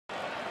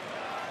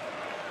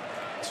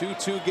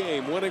2-2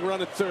 game. Winning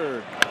run at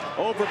third.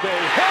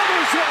 Overbay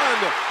hammers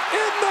one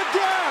in the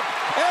gap,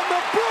 and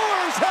the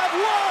Brewers have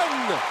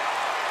won.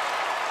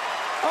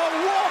 A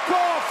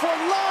walk-off for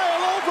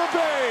Lyle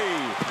Overbay.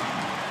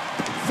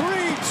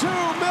 3-2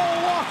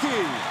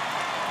 Milwaukee.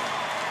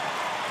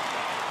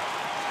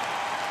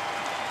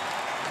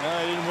 No,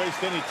 he didn't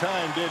waste any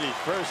time, did he?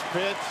 First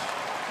pitch,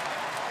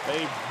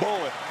 a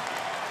bullet.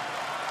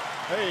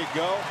 There you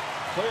go.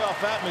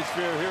 Playoff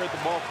atmosphere here at the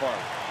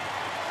ballpark.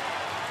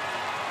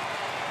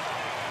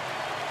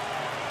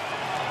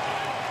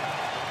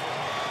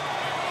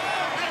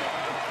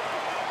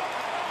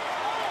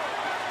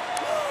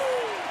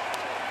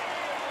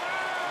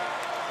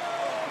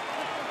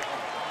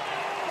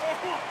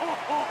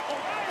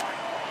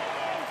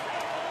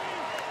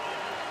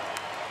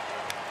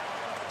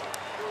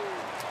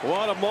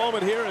 What a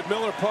moment here at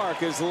Miller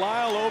Park as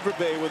Lyle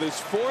Overbay with his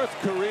 4th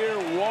career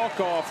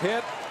walk-off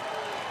hit.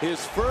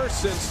 His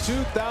first since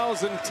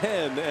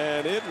 2010,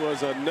 and it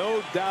was a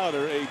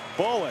no-doubter, a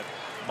bullet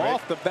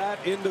off the bat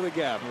into the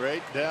gap.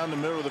 Right down the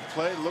middle of the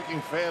plate,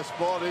 looking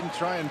fastball, didn't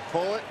try and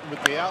pull it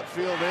with the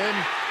outfield in.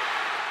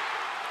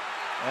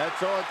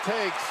 That's all it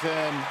takes,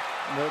 and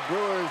the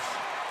Brewers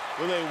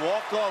with a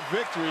walk-off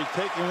victory,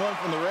 taking one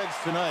from the Reds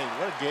tonight.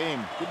 What a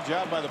game. Good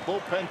job by the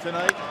bullpen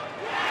tonight.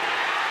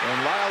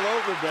 And Lyle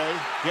Overbay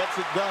gets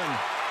it done.